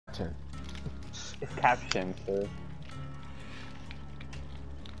caption. It's caption, sir.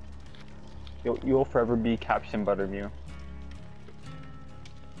 You'll forever be Caption Buttermew.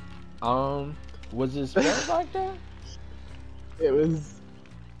 Was it spelled like that? It was.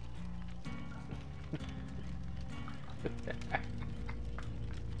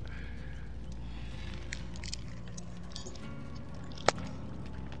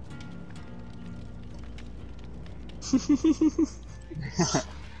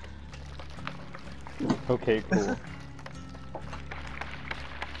 Okay, cool.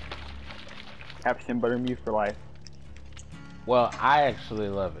 Caption Buttermew for life. Well, I actually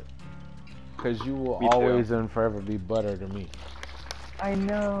love it. Because you will Me too. always and forever be butter to me. I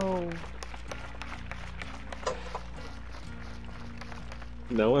know.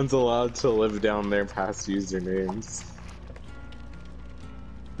 No one's allowed to live down their past usernames.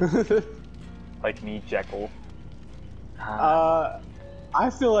 Like me, Jekyll. I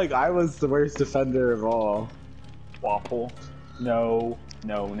feel like I was the worst offender of all. Waffle. No,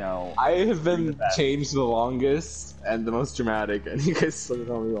 no, no. I have been Agree with that. changed the longest and the most dramatic, and you guys still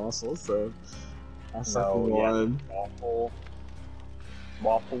call me Waffle, so that's No, fucking yeah, one. Waffle.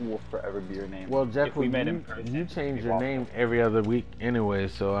 Waffle will forever be your name. Well, If Jekyll, we met in person, you it'd change be your Waffle. name every other week anyway,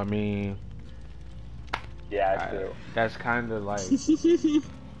 so I mean, Yeah, I do. that's kind of like,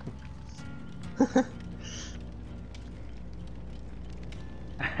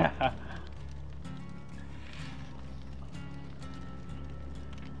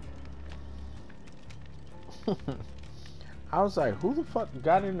 I was like, who the fuck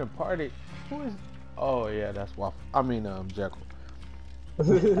got in the party? Who is? Oh yeah, that's Waffle. I mean, Jekyll.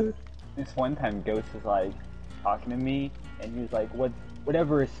 This one time, Ghost was like talking to me, and he was like,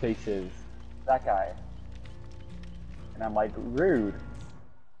 whatever his face is, that guy. And I'm like, rude.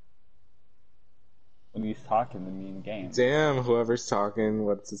 When he's talking to me in game. Damn, whoever's talking,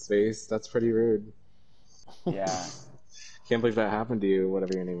 what's his face? That's pretty rude. Yeah. Can't believe that happened to you,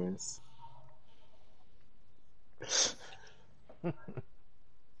 whatever your name is.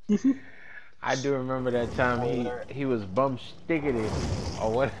 I do remember that time he was bum stickety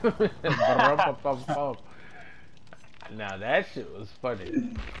or whatever. Now that shit was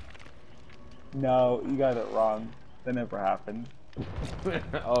funny. No, you got it wrong. That never happened.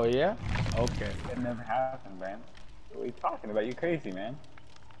 Oh yeah? Okay. That never happened, man. What are you talking about? You crazy, man.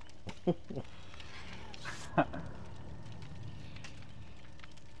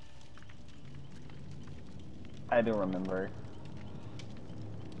 I don't remember.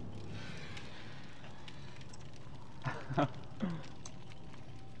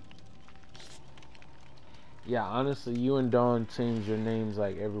 Yeah, honestly, you and Dawn change your names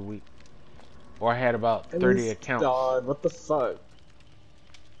like every week. Or I had about 30 accounts. God, what the fuck?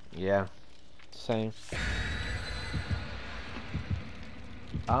 Yeah. Same.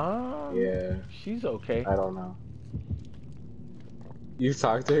 Yeah, She's okay. I don't know. You've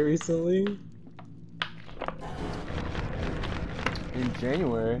talked to her recently? In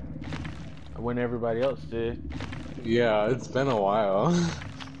January, when everybody else did. Yeah, it's been a while.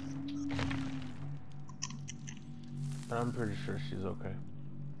 But I'm pretty sure she's okay.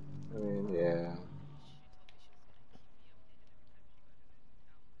 I mean, yeah.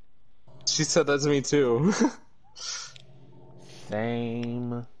 She said that to me too.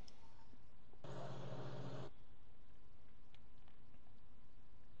 Same.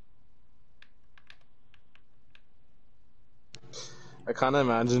 I kind of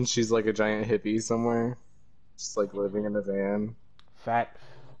imagine she's like a giant hippie somewhere. Just like living in a van. Facts.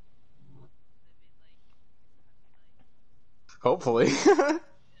 Hopefully.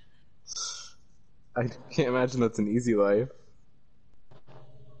 I can't imagine that's an easy life.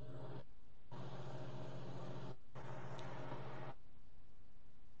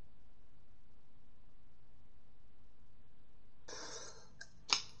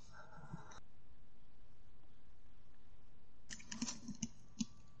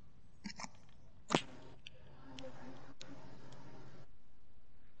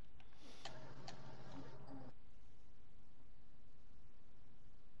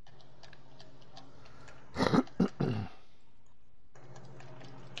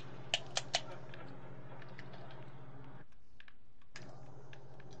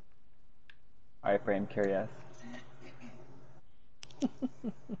 Alright, Frame, curious.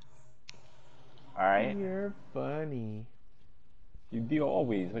 Alright. You're funny. You do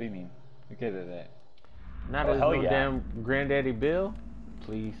always. What do you mean? You're good at it. Not Oh, as hell no yeah. damn Granddaddy Bill?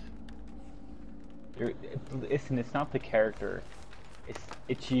 Please. Listen, it's not the character.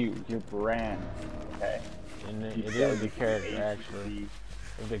 It's you, your brand. Okay? And it You is gotta the be character, creative. actually.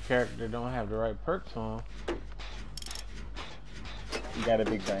 If the character don't have the right perks on, You got a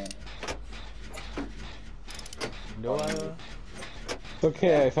big giant. Do I? It's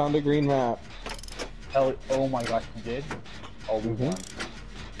okay, I found a green map. Hell, oh my gosh, you did? Oh, we won.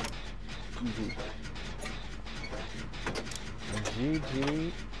 Easy.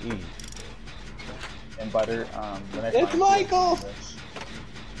 GGE. And Butter, when I It's find Michael!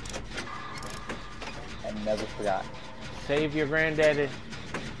 I never forgot. Save your granddaddy.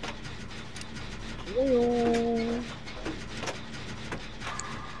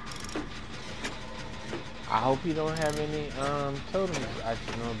 I hope you don't have any totems I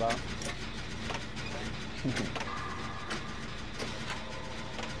should know about.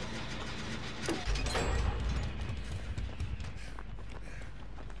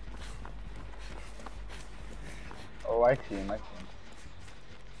 Oh, I see him, I see him.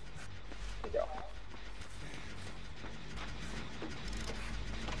 There you go.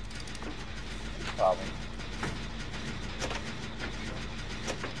 No problem.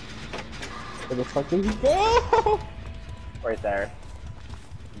 Where the fuck did he go? Right there.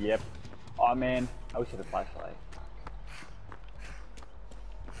 Yep. Aw, man. I wish I had a flashlight.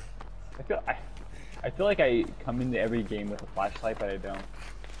 I feel like I come into every game with a flashlight, but I don't.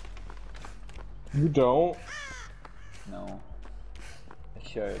 You don't? No. I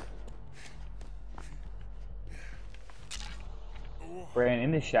should. Brandon,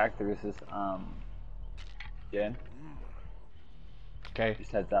 in the shack there's this, Jen. Okay,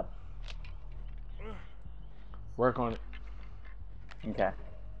 Just heads up. work on it. Okay.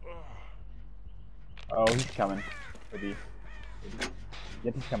 Oh, he's coming. Maybe.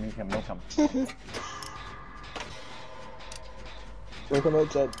 Yep, he's coming, don't come. Work on that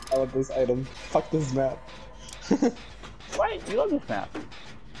jet. I want this item. Fuck this map. What? You love this map.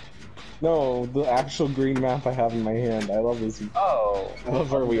 No, the actual green map I have in my hand. I love this. Oh. I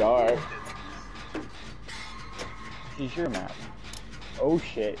love where we are. This is your map. Oh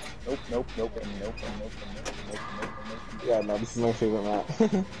shit. Nope, nope, nope, and nope, and nope, and nope, and nope, and nope, and nope, and nope. Yeah, no, this is my favorite map.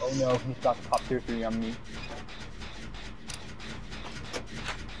 Oh no, he's got to pop tier 3 on me.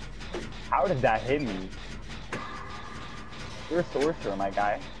 How did that hit me? You're a sorcerer, my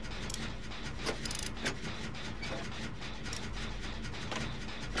guy.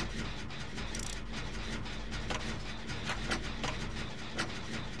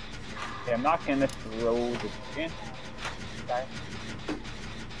 Okay, I'm not gonna throw the chicken. Guy.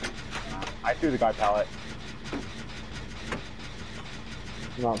 I threw the guard pallet.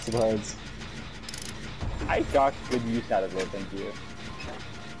 Not surprised. I got good use out of it, thank you.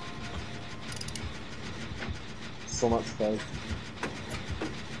 So not surprised.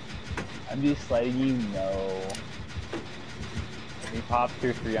 I'm just letting you know. He popped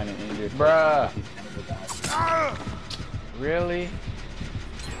tier 3 on an injured. Bruh. He's kind of a bad. Really?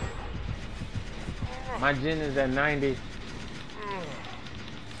 My gen is at 90.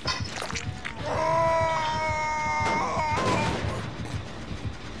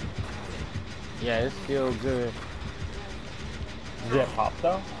 Yeah, it's still good. Did it pop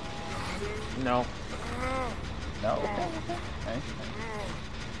though? No. No? Okay. Nice.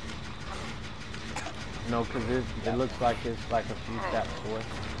 No, because it looks like it's like a few steps away.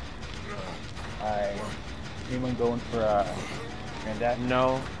 Alright. Anyone going for Granddad?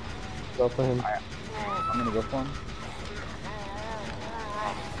 No. Go for him. Alright. I'm gonna go for him.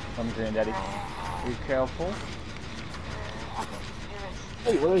 Come Granddaddy. Be careful.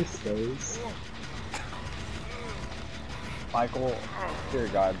 Hey, where are these stairs? Michael, dear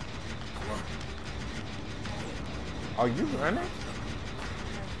God. Are you running?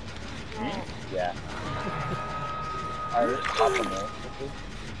 Me? Yeah. Alright, let's pop him there.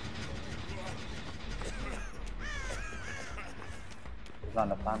 He's on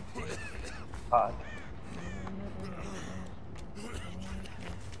the plant. Pod.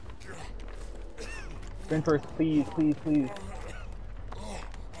 Spin first, please, please, please. Oh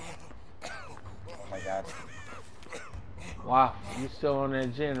my God. Wow, you still on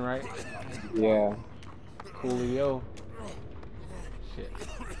that gen, right? Yeah. Coolio. Shit.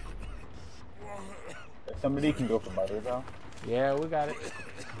 If somebody can go for butter though. Yeah, we got it.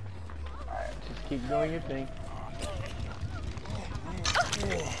 Alright. Just keep doing your thing.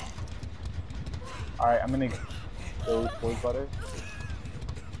 Alright, I'm gonna go towards butter.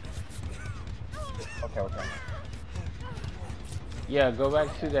 Okay, okay. Yeah, go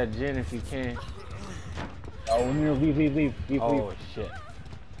back to that gen if you can. Oh, no, leave. Oh shit.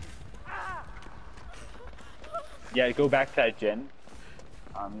 Yeah, go back to that gen.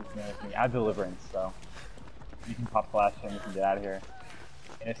 He's gonna with me. I have deliverance, so you can pop flash and we can get out of here.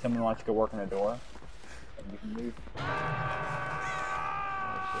 And if someone wants to go work on the door, then we can leave.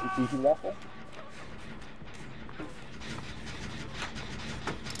 You see raffle?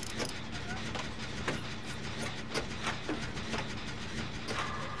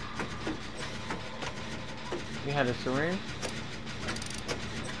 You had a syringe?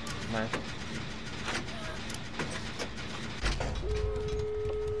 Nice.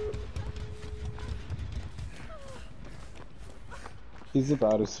 He's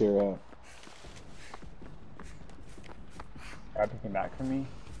about to tear up. Raptor came back for me.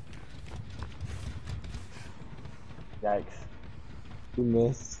 Yikes. He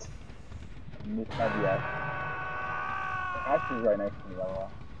missed. Missed my BS. Raptor's right next to me, though.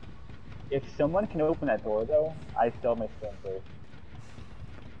 If someone can open that door, though, I still have my stone first.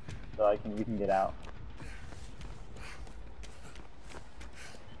 So you can get out.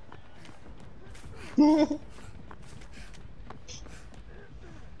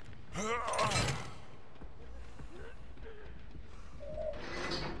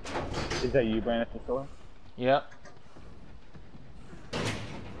 Is that you, Brandon, at the store? Yep. Here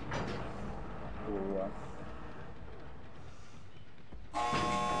we go.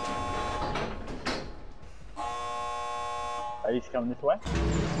 Are you coming this way?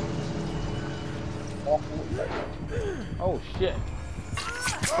 Oh shit.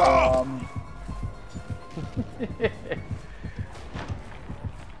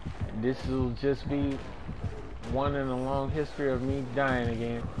 This will just be one in a long history of me dying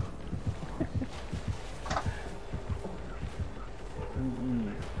again.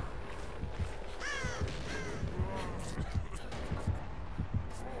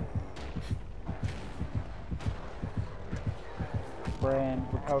 Brand,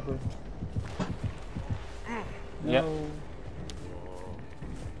 recover. Yep. No.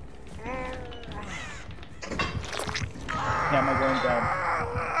 Yeah, am I going down?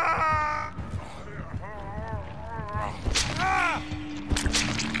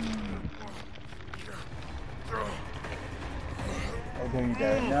 I'm going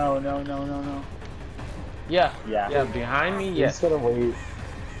down. No, no, no, no, no. Yeah. Yeah. Yeah, behind me, You yes. just gotta wait.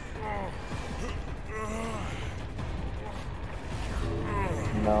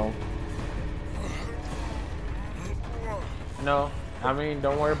 No. No. I mean,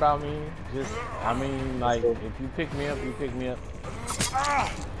 don't worry about me. Just, I mean, like, if you pick me up, you pick me up.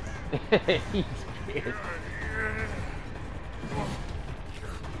 He's scared.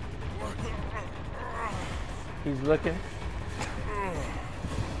 He's looking.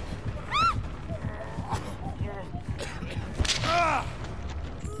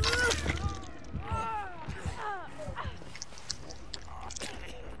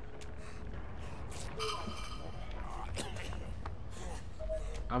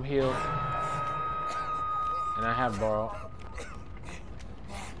 I'm healed. And I have borrowed.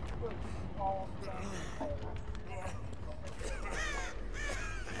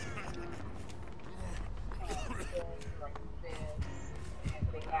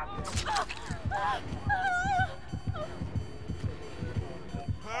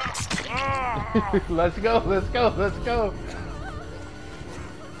 Let's go, let's go, let's go.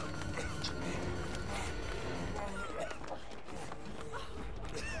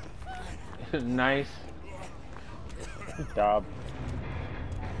 Nice. Good job.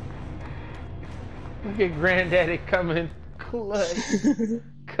 Look at Granddaddy coming clutch.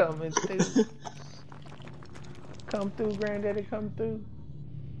 Coming through. Come through, Granddaddy, come through.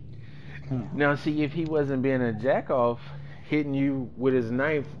 Now see, if he wasn't being a jack-off, hitting you with his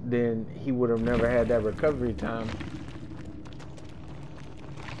knife, then he would have never had that recovery time.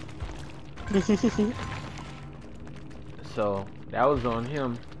 So, that was on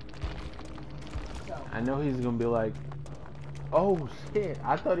him. I know he's gonna be like, oh shit,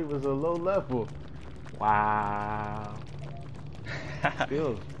 I thought he was a low level. Wow.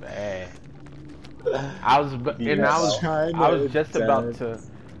 Feels bad. I was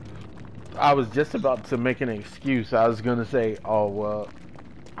just about to make an excuse. I was gonna say, oh well,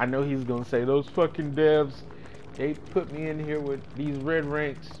 I know he's gonna say those fucking devs, they put me in here with these red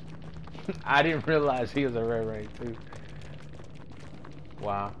ranks. I didn't realize he was a red rank too.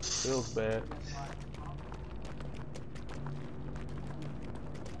 Wow, feels bad.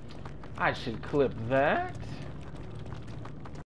 I should clip that.